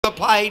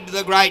Played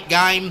the great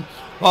game.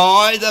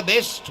 By the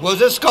best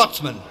was a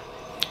Scotsman,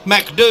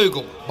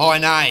 McDougal by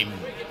name.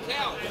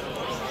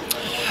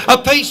 A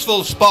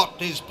peaceful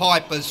spot is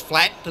Piper's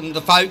Flat, and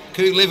the folk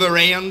who live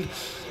around,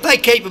 they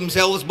keep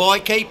themselves by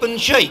keeping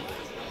sheep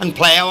and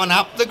ploughing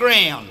up the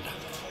ground.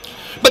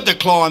 But the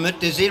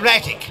climate is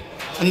erratic,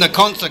 and the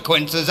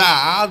consequences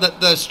are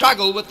that the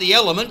struggle with the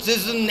elements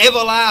is an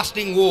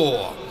everlasting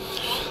war.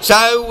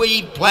 So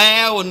we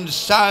plough and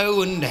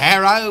sow and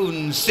harrow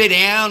and sit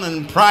down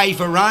and pray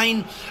for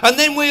rain, and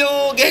then we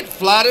all get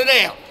flooded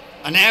out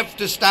and have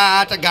to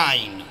start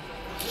again.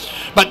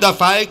 But the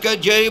folk are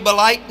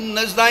jubilating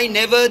as they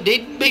never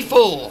did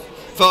before,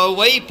 for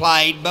we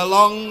played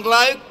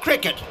Belonglow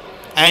cricket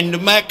and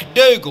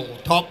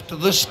McDougal topped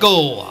the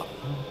score.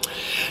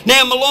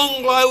 Now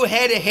Belonglow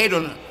had a head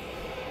on it.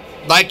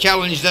 They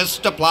challenged us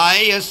to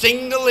play a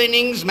single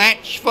innings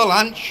match for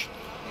lunch,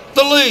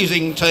 the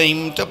losing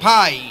team to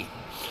pay.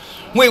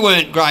 We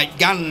weren't great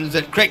guns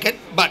at cricket,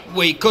 but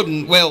we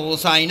couldn't well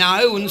say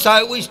no, and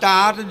so we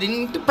started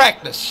into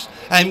practice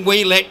and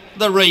we let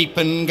the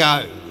reaping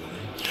go.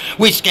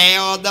 We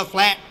scoured the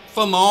flat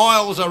for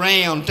miles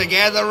around to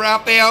gather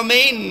up our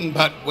men,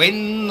 but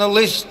when the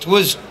list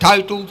was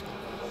totalled,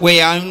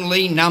 we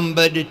only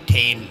numbered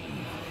 10.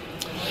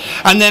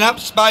 And then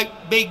up spoke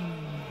big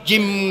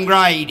Jim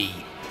Grady.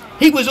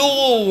 He was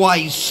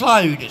always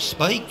slow to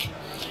speak,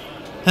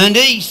 and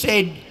he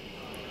said,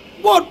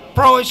 "What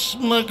price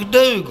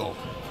McDougal,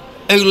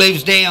 who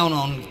lives down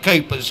on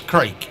Cooper's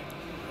Creek?"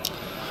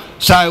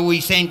 So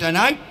we sent a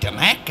note to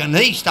Mac, and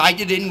he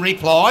stated in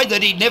reply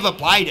that he'd never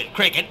played at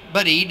cricket,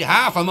 but he'd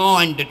half a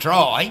mind to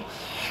try.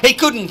 He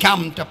couldn't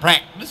come to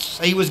practice,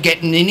 he was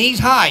getting in his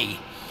hay,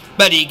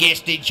 but he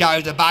guessed he'd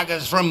show the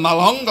buggers from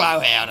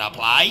Belonglow how to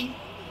play.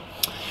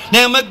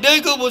 Now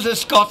McDougal was a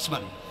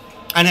Scotsman,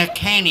 and a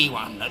canny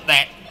one at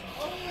that,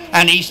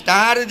 and he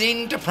started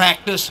into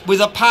practice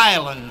with a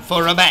paling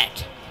for a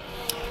bat.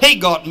 He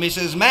got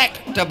Mrs.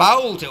 Mac to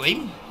bowl to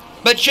him,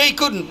 but she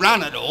couldn't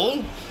run at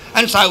all,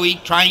 and so he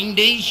trained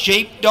his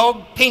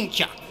sheepdog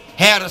Pincher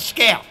how to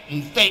scout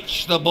and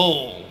fetch the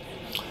ball.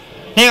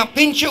 Now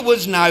Pincher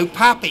was no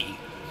puppy.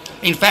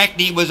 In fact,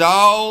 he was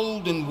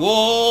old and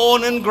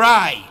worn and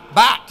grey,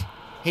 but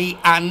he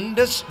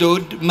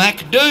understood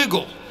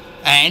McDougal,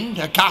 and,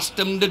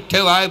 accustomed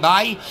to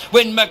obey,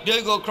 when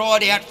McDougal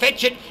cried out,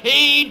 "Fetch it,"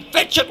 he'd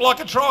fetch it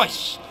like a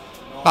trice.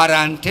 But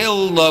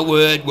until the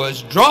word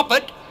was drop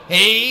it,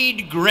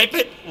 he'd grip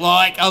it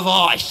like a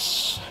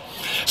vice.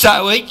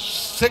 So each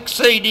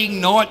succeeding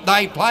night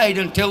they played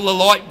until the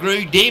light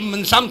grew dim,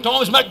 and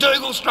sometimes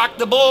McDougal struck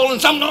the ball and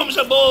sometimes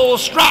the ball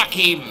struck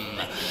him.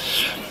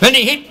 When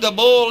he hit the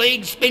ball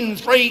he'd spin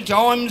 3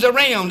 times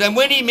around, and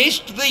when he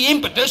missed, the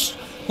impetus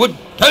would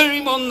turn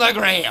him on the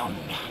ground.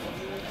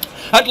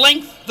 At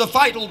length the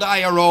fatal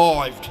day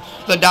arrived,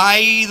 the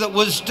day that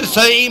was to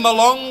see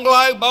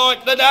Belonglow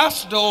bite the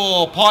dust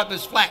or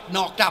Piper's Flat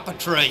knocked up a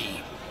tree.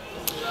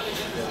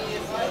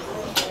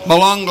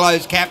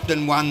 Belonglow's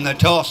captain won the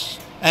toss,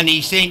 and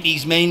he sent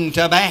his men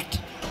to bat,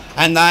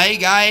 and they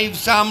gave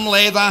some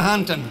leather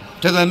hunting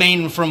to the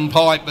men from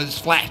Piper's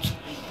Flat.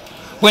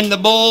 When the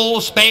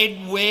ball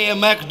sped where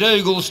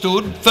McDougal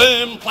stood,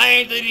 firm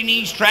planted in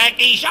his track,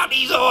 he shut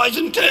his eyes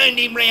and turned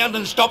him round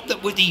and stopped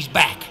it with his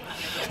back.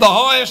 The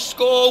highest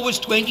score was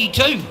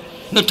 22,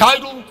 the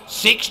total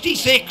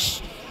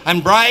 66,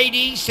 and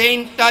Brady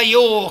sent a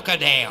Yorker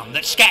down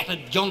that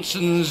scattered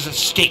Johnson's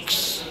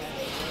sticks.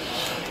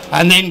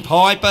 And then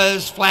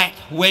Piper's Flat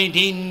went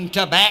in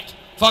to bat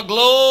for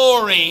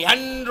glory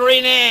and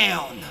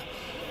renown,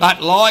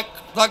 but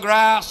like the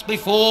grass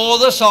before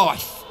the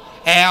scythe,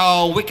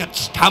 our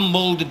wickets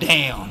tumbled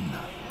down.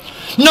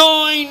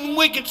 9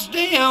 wickets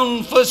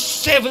down for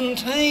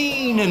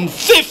 17 and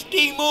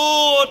 50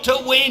 more to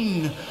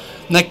win.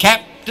 The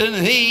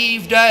captain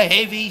heaved a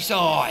heavy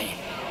sigh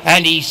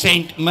and he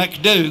sent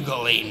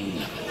McDougal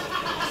in.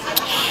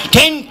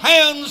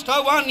 £10 to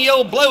 1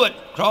 you'll blew it,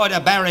 cried a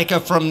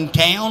barracker from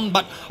town,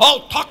 but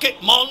I'll tuck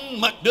it,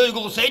 mon,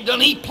 McDougal said,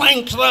 and he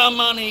planked the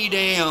money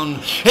down.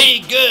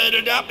 He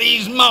girded up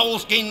his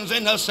moleskins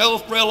in a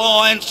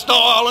self-reliant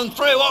style and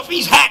threw off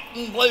his hat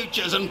and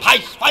bluchers and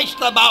faced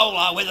the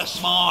bowler with a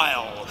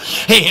smile.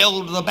 He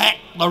held the bat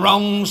the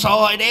wrong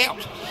side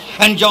out,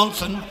 and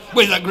Johnson,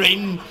 with a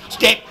grin,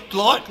 stepped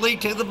lightly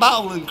to the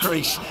bowling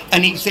crease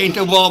and he sent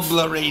a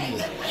wobbler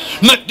in.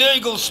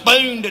 McDougal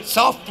spooned it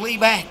softly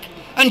back,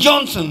 and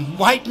Johnson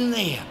waiting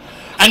there,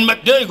 and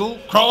McDougal,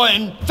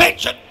 crying,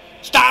 "Fetch it,"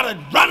 started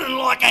running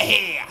like a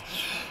hare.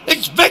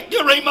 "It's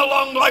victory,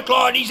 Belonglow,"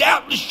 cried, "he's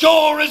out as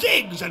sure as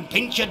eggs," and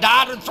Pincher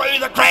darted through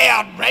the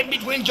crowd, ran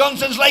between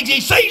Johnson's legs, he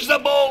seized the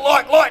ball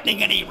like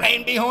lightning and he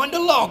ran behind a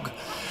log.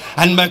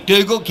 And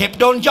McDougal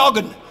kept on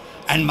jogging,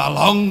 and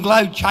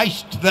Belonglow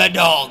chased the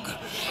dog.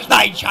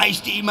 They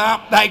chased him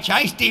up, they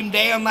chased him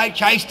down, they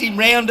chased him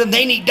round, and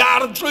then he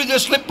darted through the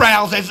slip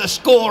rails as the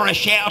scorer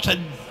shouted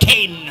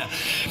 10.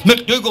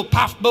 McDougal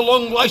puffed,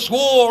 Belonglow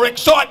swore,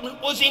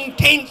 excitement was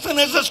intense, and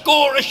as the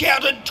scorer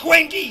shouted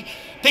 20,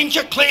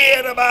 Pincher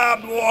cleared a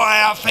barbed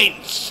wire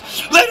fence.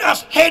 "Let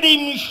us head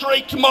him,"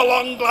 shrieked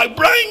Molonglo.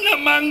 "Bring the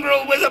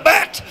mongrel with a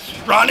bat."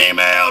 "Run him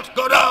out,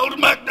 good old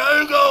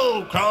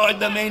McDougal," cried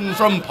the men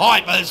from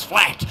Piper's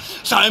Flat.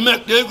 So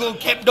McDougal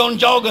kept on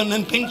jogging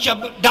and Pincher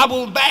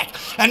doubled back,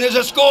 and as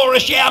a scorer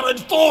shouted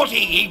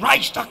 40, he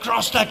raced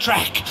across the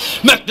track.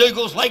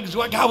 McDougal's legs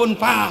were going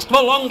fast,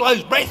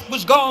 Molonglo's breath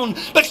was gone,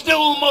 but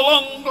still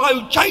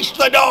Molonglo chased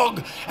the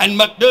dog, and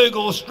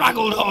McDougal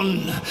struggled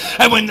on.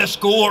 And when the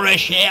scorer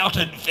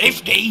shouted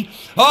 50,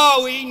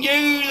 oh, he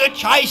knew the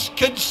chase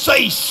could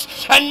cease,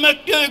 and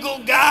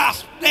McDougal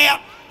gasped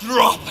out,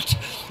 "Drop it,"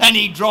 and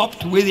he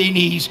dropped within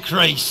his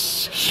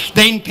crease.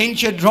 Then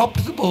Pincher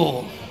dropped the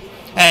ball,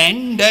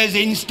 and as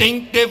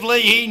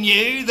instinctively he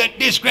knew that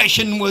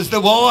discretion was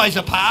the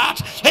wiser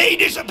part, he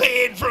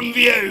disappeared from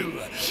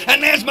view.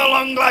 And as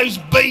Molonglo's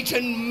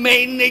beaten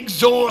men,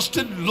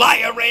 exhausted,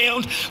 lay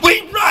around,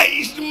 we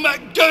raised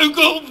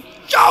McDougal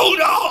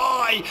shoulder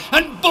high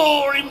and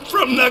bore him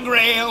from the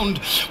ground.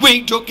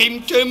 We took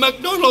him to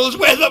McDonald's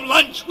where the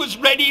lunch was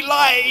ready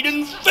laid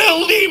and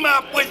filled him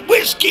up with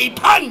whiskey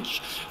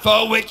punch,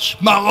 for which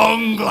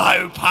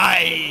Molonglo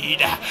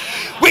paid.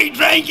 We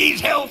drank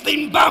his health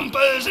in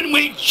bumpers and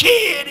we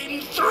cheered him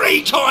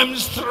 3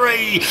 times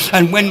 3.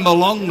 And when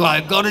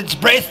Molonglo got its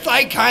breath,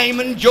 they came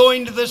and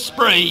joined the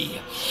spree.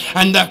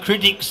 And the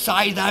critics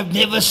say they've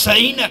never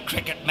seen a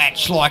cricket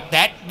match like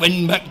that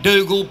when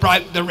McDougal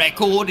broke the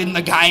record in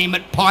the game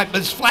at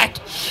Piper's Flat.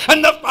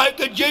 And the folk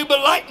are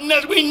jubilating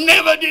as we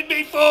never did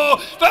before,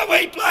 for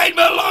we played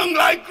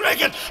Molonglo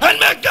cricket and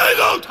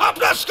McDougal topped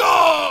the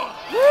score.